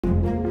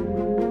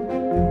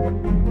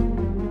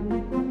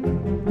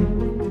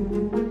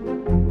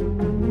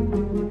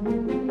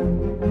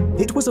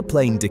was a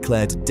plane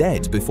declared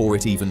dead before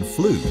it even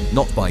flew,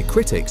 not by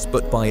critics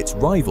but by its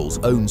rivals'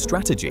 own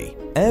strategy.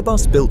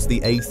 Airbus built the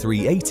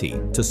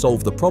A380 to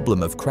solve the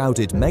problem of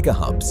crowded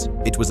mega-hubs.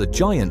 It was a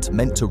giant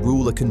meant to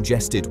rule a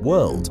congested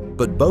world,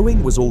 but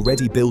Boeing was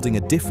already building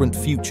a different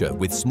future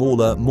with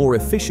smaller, more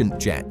efficient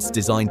jets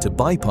designed to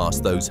bypass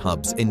those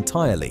hubs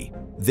entirely.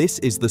 This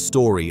is the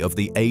story of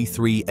the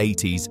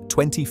A380's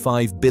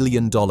 $25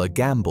 billion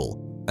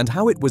gamble, and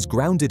how it was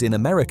grounded in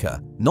America,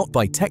 not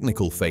by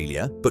technical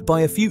failure, but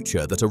by a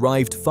future that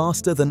arrived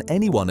faster than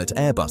anyone at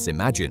Airbus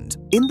imagined.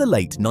 In the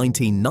late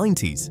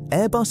 1990s,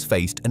 Airbus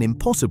faced an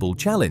impossible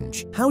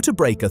challenge: how to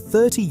break a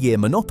 30-year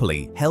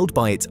monopoly held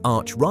by its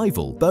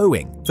arch-rival,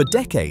 Boeing. For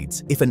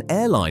decades, if an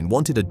airline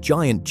wanted a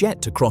giant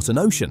jet to cross an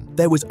ocean,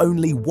 there was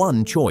only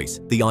one choice: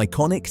 the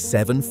iconic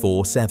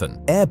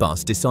 747.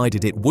 Airbus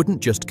decided it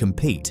wouldn't just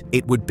compete,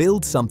 it would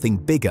build something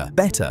bigger,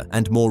 better,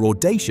 and more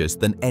audacious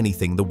than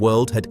anything the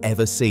world had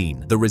ever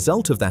seen. The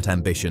result of that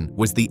ambition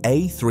was the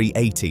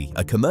A380,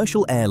 a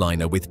commercial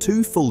airliner with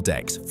 2 full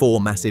decks,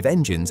 4 massive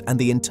engines, and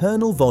the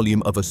internal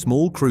volume of a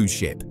small cruise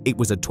ship. It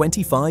was a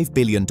 $25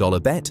 billion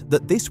bet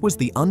that this was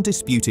the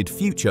undisputed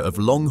future of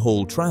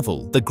long-haul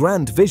travel. The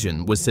grand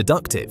vision was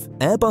seductive.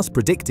 Airbus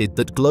predicted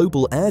that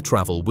global air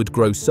travel would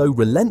grow so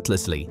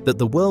relentlessly that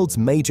the world's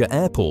major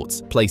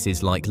airports,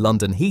 places like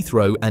London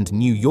Heathrow and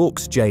New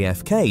York's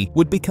JFK,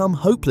 would become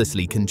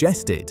hopelessly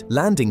congested.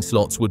 Landing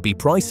slots would be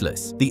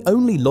priceless. The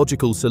only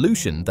logical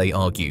solution, they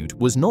argued,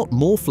 was not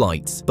more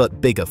flights, but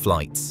bigger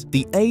flights.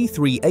 The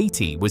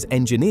A380 was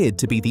engineered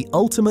to be the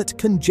ultimate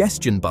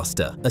congestion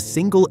buster, a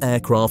single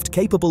aircraft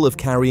capable of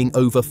carrying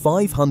over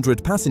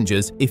 500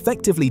 passengers,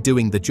 effectively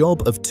doing the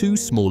job of 2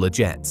 smaller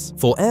jets.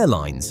 For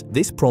airlines,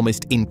 this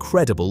promised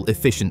incredible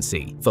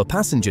efficiency. For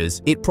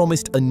passengers, it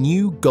promised a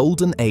new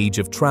golden age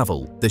of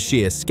travel. The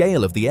sheer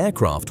scale of the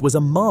aircraft was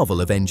a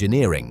marvel of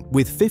engineering.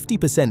 With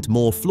 50%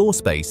 more floor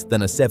space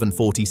than a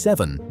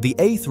 747, the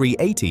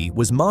A380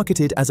 was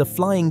marketed as a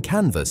flying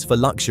canvas for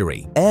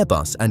luxury.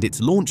 Airbus and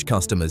its launch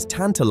customers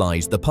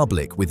tantalized the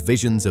public with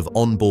visions of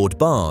onboard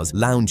bars,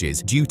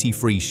 lounges,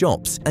 duty-free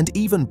shops, and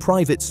even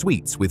private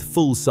suites with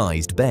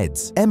full-sized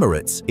beds.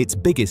 Emirates, its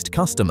biggest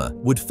customer,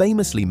 would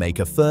famously make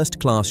a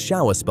first-class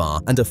shower spa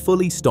and a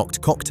fully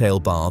stocked cocktail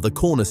bar the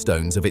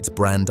cornerstones of its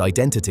brand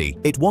identity.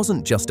 It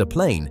wasn't just a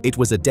plane, it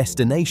was a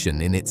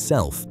destination in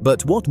itself.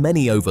 But what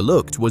many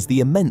overlooked was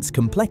the immense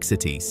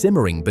complexity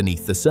simmering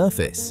beneath the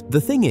surface.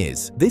 The thing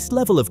is, this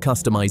level of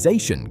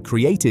customization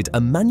created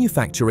a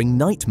manufacturing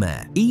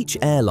nightmare. Each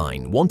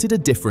airline wanted a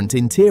different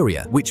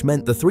interior, which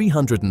meant the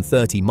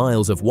 330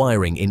 miles of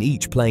wiring in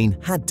each plane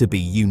had to be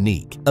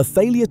unique. A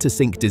failure to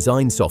sync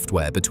design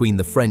software between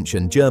the French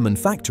and German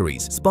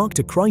factories sparked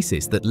a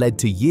crisis that led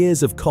to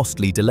years of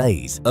costly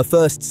delays, a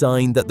first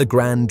sign that the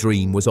grand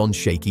dream was on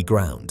shaky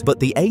ground. But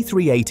the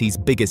A380's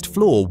biggest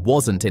flaw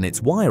wasn't in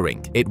its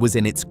wiring, it was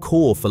in its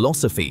core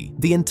philosophy.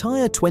 The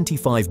entire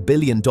 $25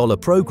 billion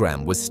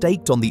program was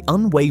staked on the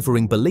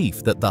unwavering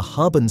belief that the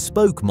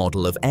hub-and-spoke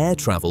model of air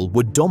travel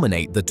would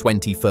dominate the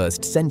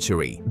 21st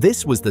century.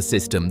 This was the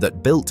system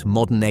that built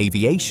modern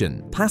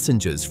aviation.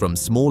 Passengers from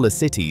smaller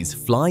cities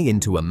fly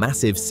into a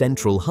massive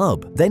central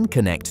hub, then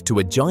connect to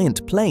a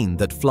giant plane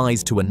that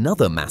flies to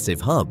another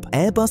massive hub.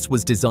 Airbus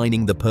was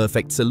designing the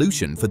perfect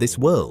solution for this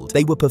world.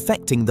 They were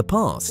perfecting the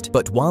past.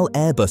 But while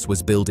Airbus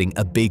was building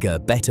a bigger,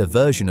 better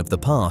version of the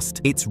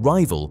past, its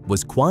rival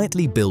was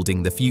quietly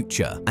building the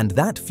future. And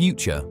that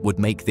future would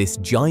make this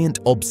giant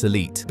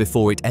obsolete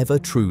before it ever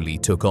truly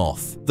took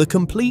off. The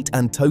complete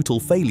and total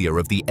failure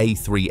of the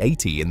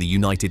A380 in the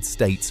United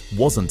States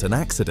wasn't an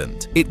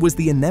accident. It was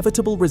the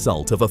inevitable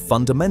result of a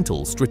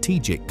fundamental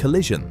strategic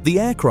collision. The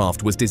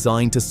aircraft was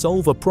designed to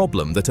solve a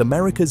problem that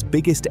America's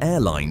biggest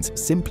airlines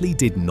simply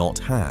did not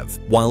have.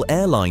 While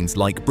airlines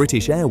like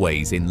British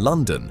Airways in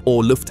London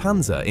or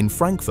Lufthansa in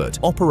Frankfurt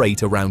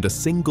operate around a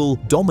single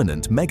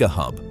dominant mega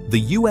hub, the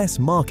US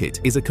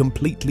market is a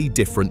completely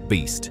different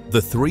beast.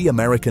 The 3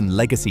 American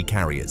legacy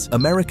carriers,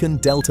 American,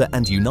 Delta,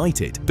 and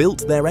United,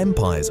 built their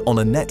empires on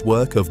a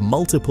network of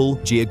multiple,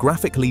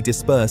 geographically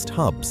dispersed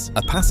hubs.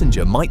 A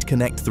passenger might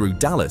connect through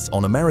Dallas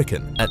on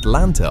American,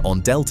 Atlanta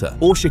on Delta,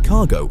 or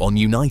Chicago on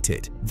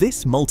United.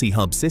 This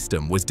multi-hub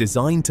system was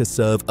designed to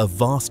serve a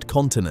vast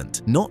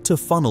continent, not to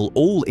funnel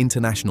all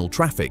international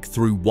traffic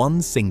through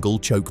one single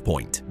choke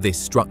point. This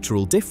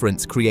structural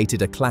difference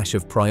created a clash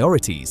of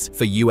priorities.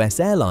 For US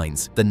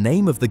airlines, the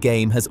name of the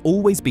game has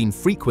always been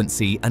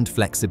frequency and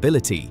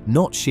flexibility,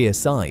 not sheer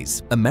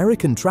size.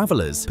 American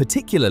travelers,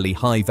 particularly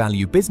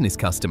high-value business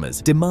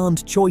customers,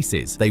 demand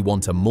choices. They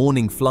want a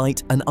morning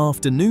flight, an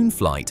afternoon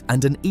flight,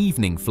 and an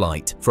evening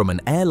flight. From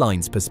an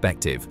airline's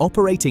perspective,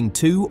 operating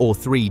 2 or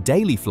 3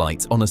 daily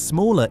flights on a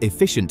smaller,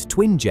 efficient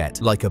twin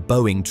jet like a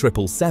Boeing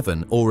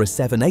 777 or a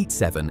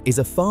 787 is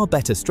a far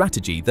better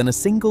strategy than a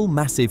single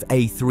massive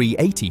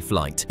A380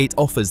 flight. It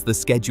offers the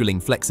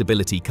scheduling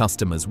flexibility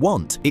customers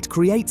want, it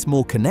creates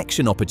more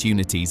connection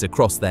opportunities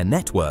across their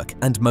network,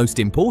 and most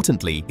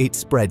importantly, it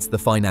spreads the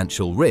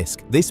financial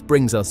risk. This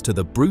brings us to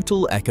the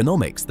brutal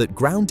economics that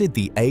grounded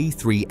the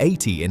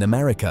A380 in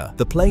America.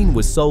 The plane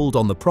was sold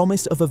on the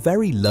promise of a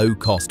very low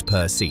cost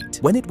per seat.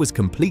 When it was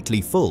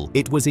completely full,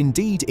 it was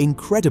indeed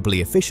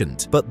incredibly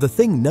efficient, but the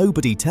thing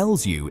nobody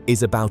tells you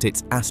is about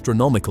its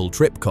astronomical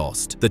trip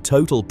cost. The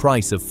total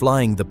price of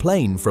flying the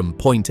plane from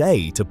point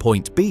A to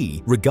point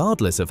B,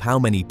 regardless of how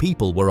many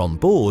people were on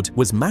board,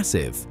 was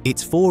massive.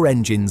 Its 4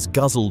 engines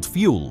guzzled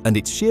fuel, and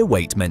its sheer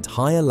weight meant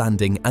higher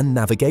landing and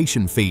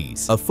navigation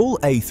fees. A full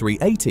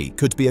A380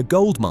 could be a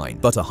goldmine,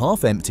 but a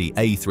half-empty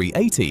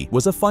A380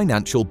 was a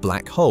financial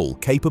black hole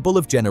capable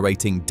of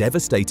generating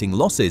devastating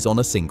losses on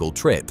a single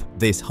trip.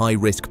 This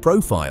high-risk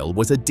profile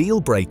was a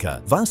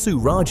deal-breaker. Vasu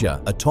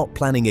Raja, a top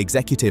planning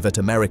executive at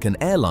American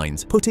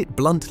Airlines, put it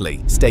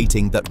bluntly,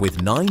 stating that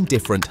with 9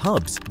 different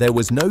hubs, there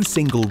was no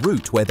single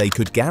route where they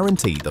could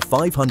guarantee the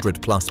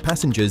 500-plus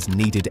passengers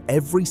needed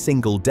every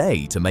single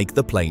day to make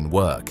the plane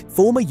work.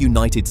 Former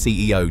United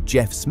CEO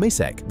Jeff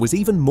Smisek was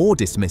even more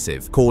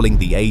dismissive, calling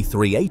the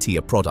A380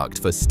 a product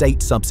for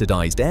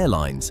state-subsidized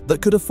airlines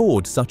that could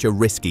afford such a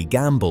risky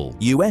gamble.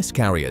 US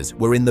carriers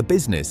were in the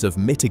business of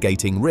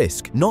mitigating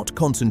risk, not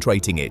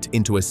concentrating it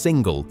into a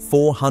single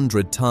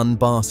 400-ton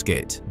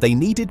basket. They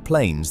needed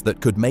planes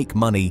that could make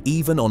money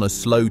even on a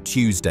slow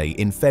Tuesday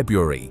in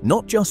February,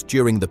 not just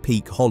during the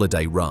peak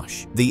holiday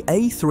rush. The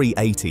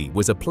A380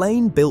 was a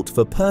plane built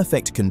for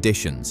perfect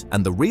conditions,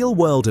 and the real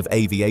world of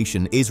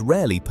aviation is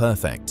rarely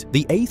perfect.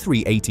 The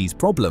A380's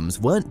problems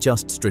weren't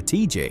just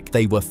strategic,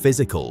 they were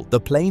physical. The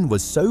plane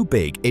was so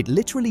big it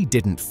literally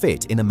didn't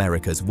fit in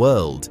America's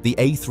world. The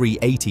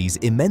A380's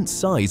immense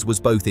size was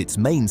both its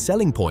main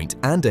selling point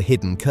and a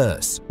hidden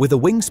curse. With a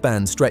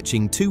wingspan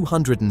stretching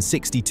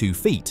 262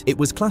 feet, it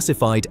was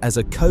classified as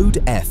a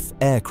Code F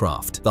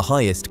aircraft, the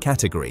highest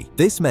category.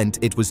 This meant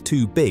it was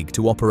too big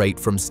to operate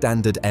from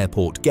standard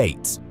airport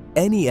gates.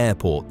 Any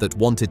airport that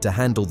wanted to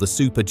handle the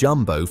Super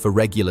Jumbo for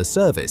regular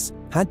service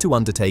had to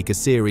undertake a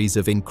series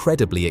of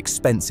incredibly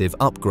expensive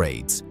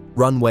upgrades.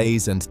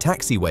 Runways and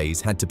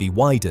taxiways had to be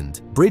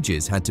widened,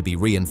 bridges had to be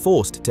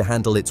reinforced to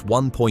handle its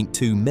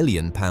 1.2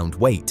 million pound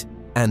weight,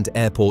 and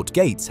airport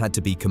gates had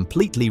to be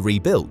completely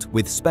rebuilt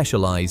with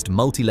specialized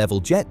multi-level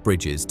jet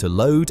bridges to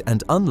load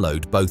and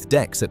unload both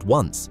decks at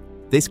once.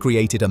 This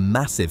created a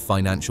massive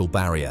financial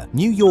barrier.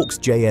 New York's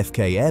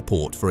JFK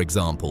Airport, for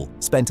example,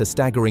 spent a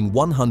staggering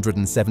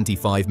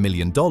 $175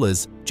 million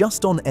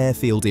just on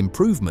airfield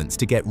improvements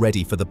to get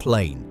ready for the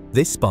plane.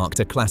 This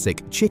sparked a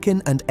classic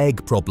chicken and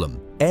egg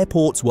problem.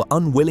 Airports were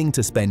unwilling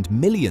to spend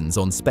millions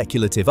on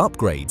speculative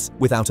upgrades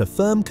without a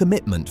firm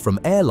commitment from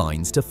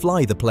airlines to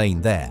fly the plane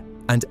there.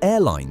 And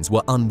airlines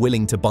were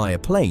unwilling to buy a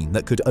plane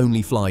that could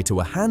only fly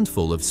to a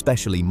handful of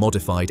specially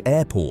modified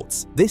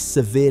airports. This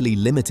severely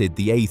limited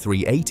the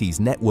A380's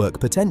network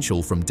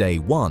potential from day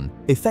one,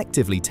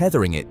 effectively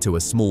tethering it to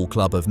a small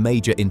club of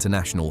major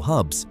international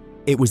hubs.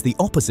 It was the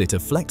opposite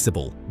of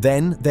flexible.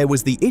 Then there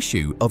was the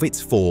issue of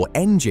its 4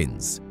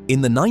 engines. In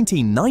the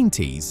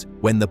 1990s,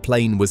 when the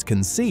plane was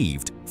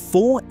conceived,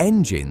 4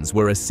 engines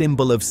were a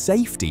symbol of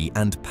safety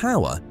and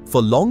power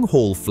for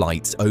long-haul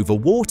flights over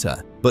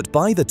water. But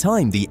by the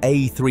time the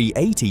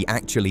A380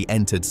 actually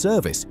entered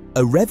service,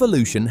 a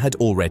revolution had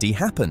already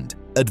happened.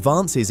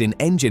 Advances in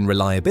engine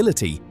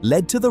reliability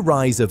led to the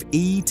rise of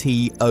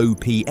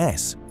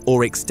ETOPS,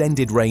 or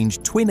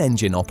extended-range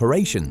twin-engine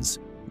operations.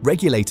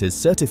 Regulators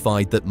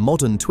certified that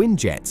modern twin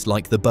jets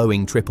like the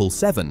Boeing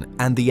 777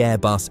 and the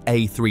Airbus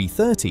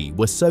A330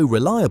 were so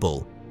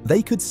reliable,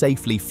 they could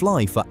safely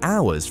fly for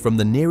hours from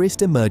the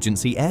nearest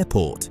emergency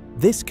airport.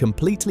 This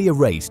completely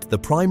erased the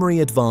primary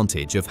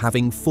advantage of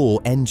having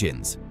 4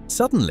 engines.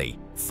 Suddenly,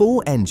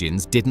 4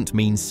 engines didn't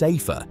mean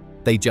safer.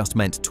 They just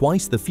meant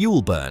twice the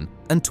fuel burn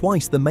and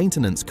twice the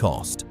maintenance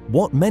cost.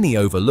 What many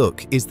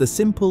overlook is the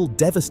simple,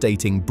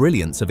 devastating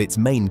brilliance of its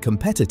main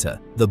competitor,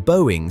 the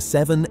Boeing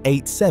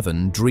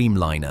 787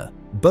 Dreamliner.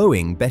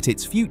 Boeing bet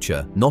its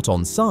future not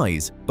on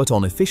size, but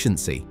on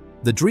efficiency.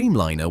 The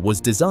Dreamliner was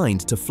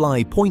designed to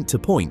fly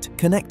point-to-point,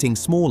 connecting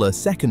smaller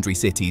secondary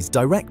cities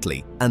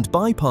directly and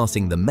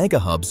bypassing the mega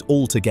hubs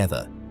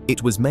altogether.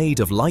 It was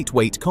made of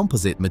lightweight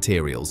composite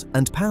materials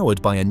and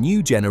powered by a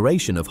new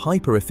generation of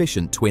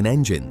hyper-efficient twin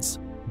engines.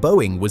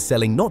 Boeing was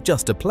selling not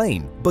just a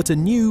plane, but a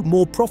new,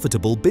 more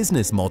profitable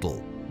business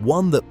model,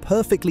 one that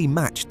perfectly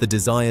matched the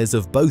desires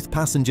of both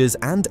passengers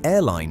and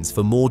airlines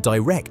for more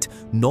direct,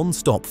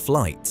 non-stop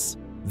flights.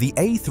 The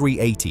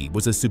A380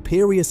 was a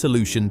superior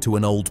solution to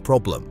an old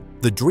problem.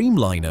 The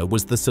Dreamliner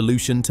was the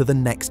solution to the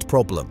next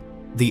problem.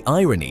 The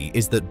irony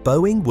is that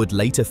Boeing would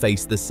later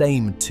face the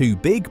same too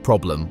big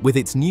problem with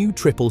its new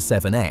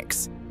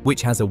 777X,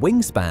 which has a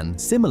wingspan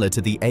similar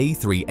to the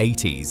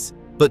A380's.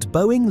 But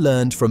Boeing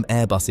learned from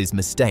Airbus's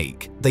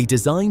mistake. They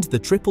designed the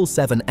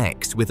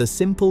 777X with a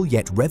simple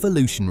yet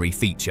revolutionary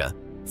feature: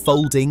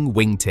 Folding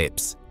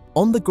wingtips.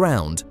 On the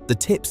ground, the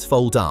tips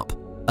fold up,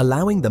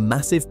 allowing the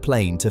massive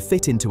plane to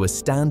fit into a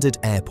standard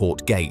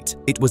airport gate.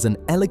 It was an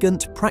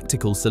elegant,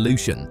 practical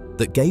solution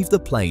that gave the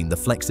plane the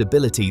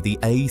flexibility the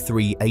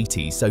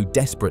A380 so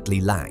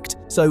desperately lacked.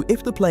 So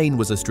if the plane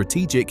was a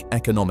strategic,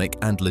 economic,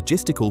 and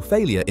logistical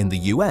failure in the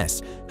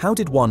US, how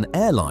did one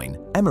airline,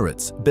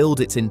 Emirates, build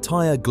its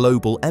entire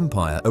global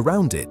empire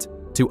around it?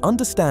 To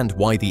understand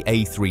why the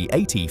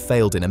A380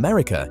 failed in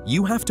America,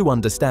 you have to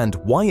understand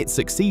why it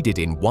succeeded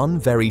in one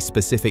very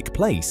specific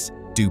place,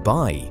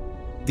 Dubai.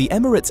 The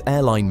Emirates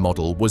airline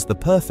model was the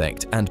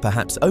perfect and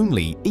perhaps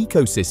only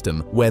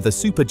ecosystem where the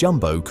Super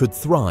Jumbo could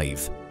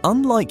thrive.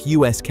 Unlike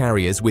US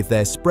carriers with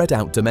their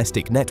spread-out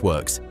domestic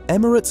networks,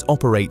 Emirates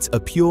operates a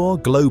pure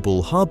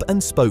global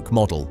hub-and-spoke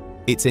model.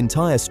 Its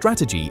entire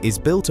strategy is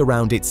built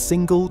around its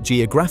single,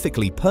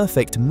 geographically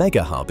perfect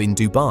mega hub in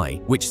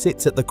Dubai, which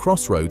sits at the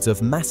crossroads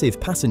of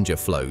massive passenger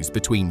flows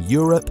between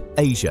Europe,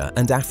 Asia,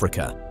 and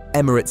Africa.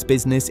 Emirates'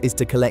 business is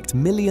to collect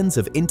millions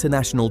of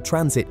international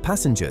transit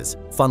passengers,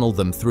 funnel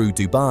them through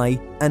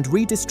Dubai, and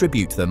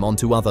redistribute them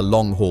onto other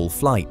long-haul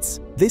flights.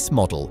 This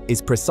model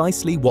is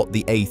precisely what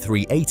the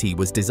A380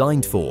 was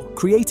designed for,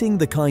 creating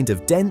the kind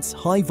of dense,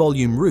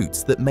 high-volume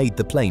routes that made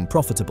the plane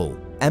profitable.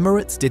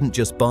 Emirates didn't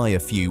just buy a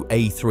few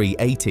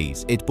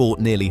A380s, it bought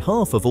nearly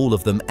half of all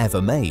of them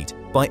ever made.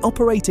 By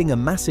operating a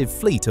massive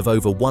fleet of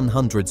over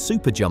 100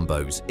 Super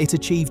Jumbos, it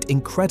achieved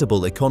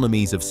incredible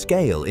economies of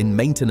scale in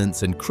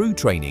maintenance and crew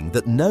training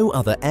that no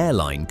other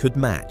airline could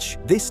match.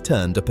 This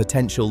turned a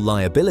potential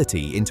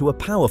liability into a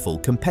powerful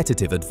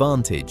competitive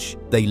advantage.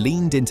 They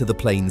leaned into the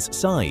plane's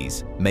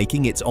size,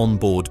 making its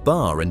onboard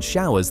bar and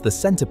showers the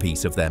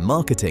centerpiece of their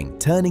marketing,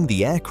 turning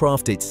the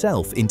aircraft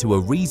itself into a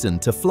reason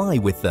to fly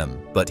with them.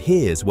 But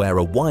here's where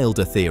a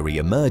wilder theory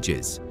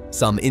emerges.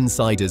 Some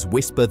insiders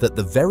whisper that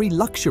the very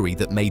luxury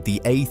that made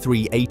the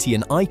A380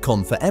 an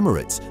icon for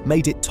Emirates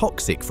made it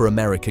toxic for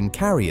American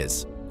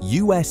carriers.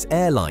 US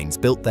airlines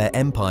built their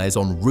empires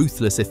on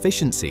ruthless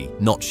efficiency,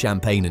 not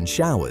champagne and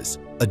showers.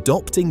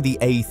 Adopting the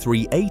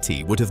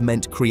A380 would have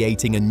meant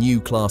creating a new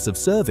class of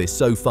service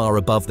so far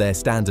above their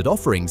standard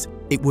offerings,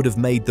 it would have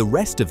made the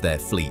rest of their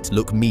fleet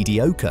look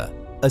mediocre,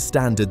 a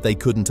standard they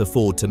couldn't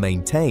afford to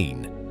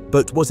maintain.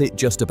 But was it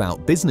just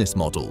about business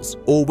models,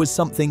 or was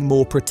something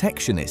more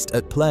protectionist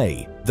at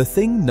play? The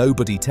thing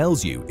nobody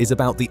tells you is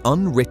about the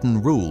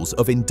unwritten rules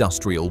of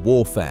industrial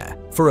warfare.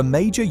 For a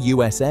major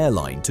US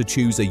airline to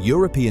choose a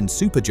European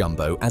Super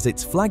Jumbo as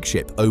its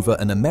flagship over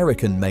an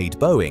American-made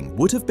Boeing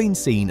would have been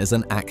seen as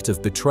an act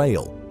of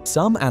betrayal.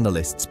 Some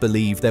analysts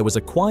believe there was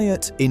a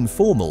quiet,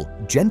 informal,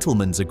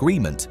 gentleman's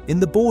agreement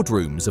in the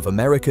boardrooms of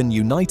American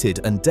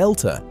United and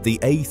Delta. The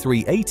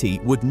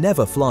A380 would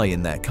never fly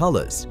in their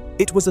colors.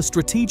 It was a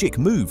strategic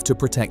move to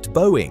protect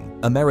Boeing,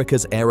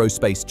 America's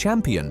aerospace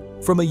champion,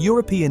 from a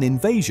European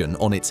invasion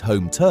on its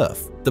home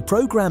turf. The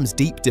program's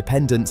deep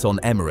dependence on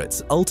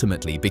Emirates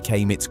ultimately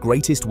became its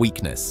greatest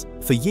weakness.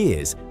 For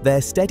years, their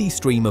steady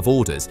stream of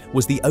orders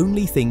was the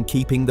only thing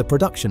keeping the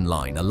production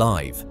line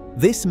alive.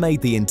 This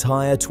made the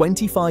entire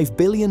 $25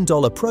 billion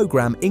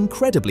program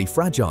incredibly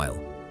fragile.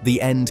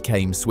 The end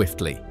came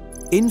swiftly.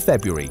 In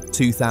February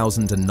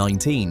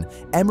 2019,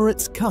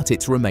 Emirates cut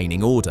its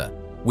remaining order.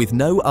 With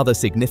no other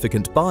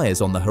significant buyers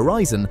on the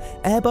horizon,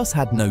 Airbus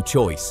had no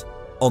choice.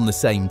 On the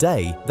same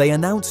day, they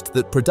announced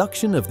that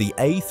production of the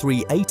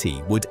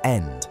A380 would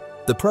end.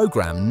 The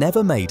program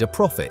never made a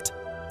profit.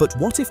 But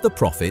what if the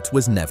profit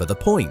was never the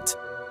point?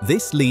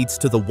 This leads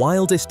to the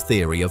wildest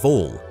theory of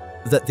all,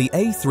 that the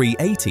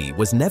A380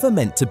 was never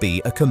meant to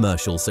be a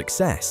commercial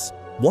success.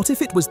 What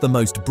if it was the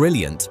most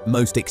brilliant,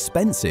 most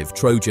expensive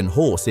Trojan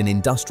horse in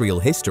industrial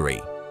history?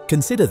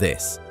 Consider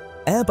this.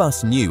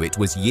 Airbus knew it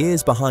was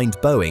years behind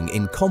Boeing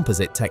in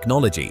composite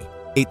technology.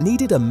 It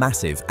needed a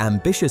massive,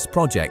 ambitious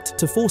project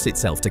to force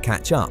itself to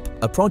catch up,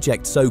 a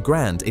project so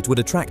grand it would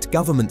attract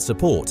government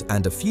support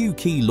and a few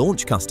key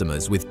launch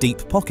customers with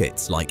deep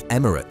pockets like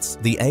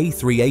Emirates. The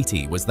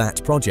A380 was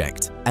that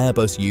project.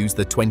 Airbus used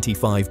the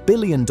 $25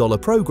 billion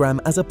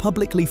program as a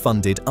publicly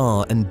funded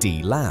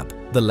R&D lab.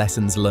 The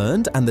lessons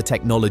learned and the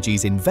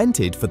technologies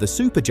invented for the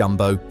Super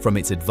Jumbo, from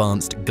its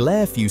advanced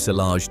glare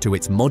fuselage to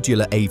its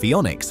modular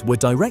avionics, were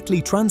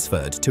directly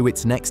transferred to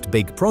its next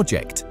big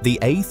project, the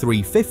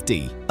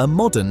A350, a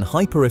modern,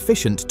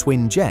 hyper-efficient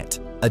twin jet,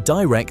 a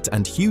direct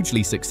and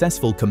hugely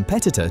successful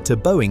competitor to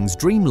Boeing's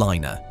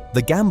Dreamliner.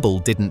 The gamble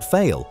didn't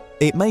fail.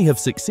 It may have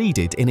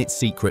succeeded in its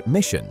secret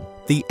mission.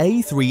 The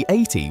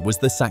A380 was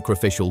the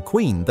sacrificial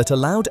queen that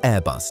allowed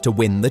Airbus to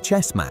win the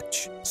chess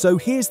match. So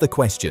here's the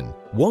question.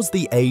 Was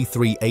the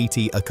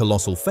A380 a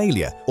colossal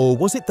failure, or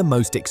was it the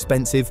most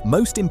expensive,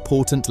 most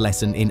important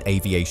lesson in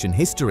aviation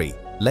history?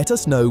 Let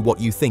us know what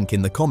you think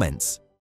in the comments.